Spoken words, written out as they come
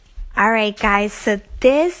All right, guys, so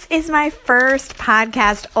this is my first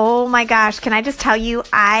podcast. Oh my gosh, can I just tell you,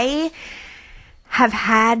 I have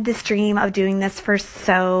had this dream of doing this for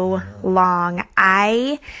so long.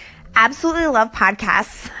 I absolutely love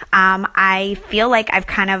podcasts. I feel like I've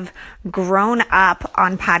kind of grown up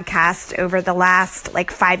on podcasts over the last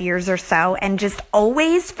 5 years or so and just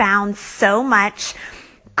always found so much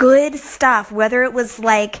good stuff, whether it was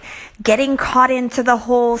getting caught into the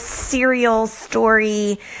whole Serial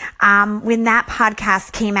story when that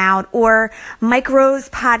podcast came out, or Mike Rowe's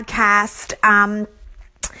podcast,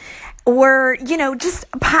 or, just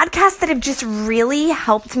podcasts that have just really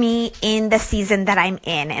helped me in the season that I'm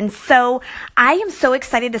in. And so I am so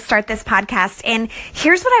excited to start this podcast. And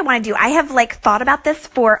here's what I want to do. I have thought about this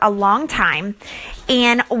for a long time.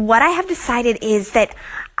 And what I have decided is that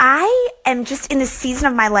I am just in this season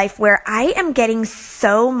of my life where I am getting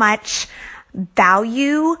so much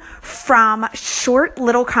value from short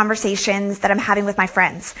little conversations that I'm having with my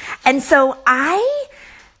friends. And so I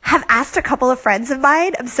have asked a couple of friends of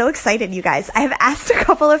mine, I'm so excited, you guys. I have asked a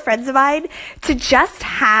couple of friends of mine to just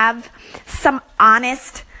have some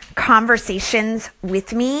honest conversations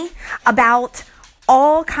with me about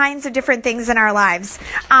all kinds of different things in our lives.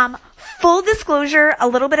 Full disclosure, a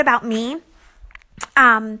little bit about me.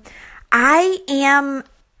 I am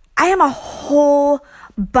a whole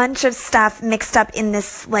bunch of stuff mixed up in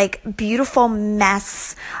this beautiful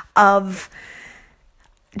mess of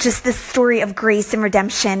just this story of grace and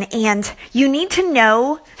redemption. And you need to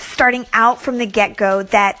know, starting out from the get-go,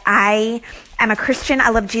 that I am a Christian.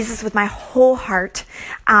 I love Jesus with my whole heart.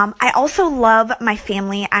 I also love my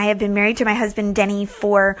family. I have been married to my husband, Denny,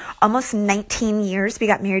 for almost 19 years. We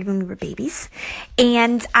got married when we were babies.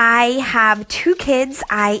 And I have 2 kids.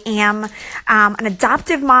 I am an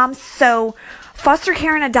adoptive mom. So foster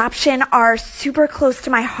care and adoption are super close to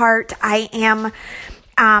my heart. I am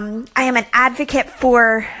an advocate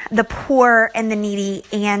for the poor and the needy,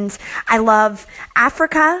 and I love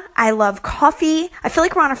Africa. I love coffee. I feel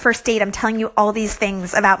like we're on a first date. I'm telling you all these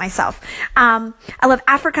things about myself. I love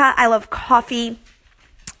Africa. I love coffee.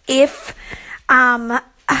 And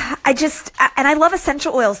I love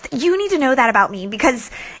essential oils. You need to know that about me,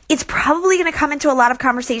 because it's probably going to come into a lot of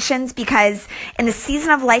conversations, because in the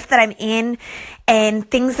season of life that I'm in and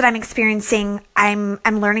things that I'm experiencing, I'm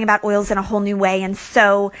learning about oils in a whole new way. And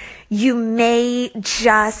so you may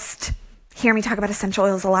just hear me talk about essential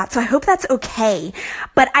oils a lot. So I hope that's okay.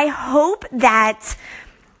 But I hope that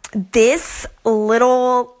this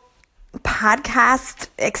little podcast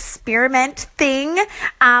experiment thing that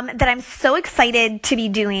I'm so excited to be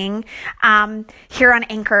doing here on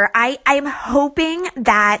Anchor, I am hoping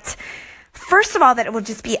that, first of all, that it will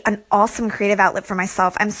just be an awesome creative outlet for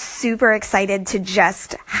myself. I'm super excited to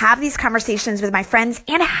just have these conversations with my friends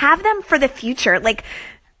and have them for the future.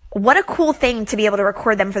 What a cool thing to be able to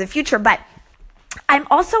record them for the future. But I'm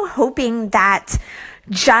also hoping that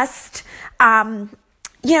just in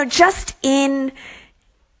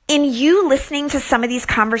you listening to some of these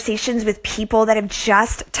conversations with people that have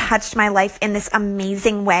just touched my life in this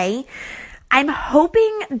amazing way, I'm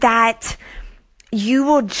hoping that you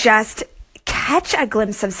will just catch a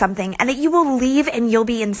glimpse of something and that you will leave and you'll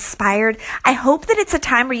be inspired. I hope that it's a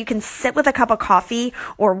time where you can sit with a cup of coffee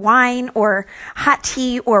or wine or hot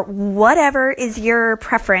tea or whatever is your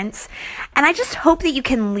preference. And I just hope that you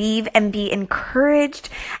can leave and be encouraged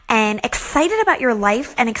and excited about your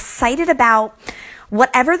life and excited about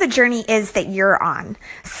whatever the journey is that you're on.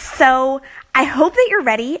 So I hope that you're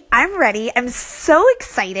ready. I'm ready. I'm so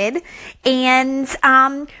excited. And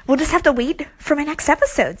we'll just have to wait for my next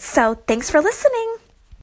episode. So thanks for listening.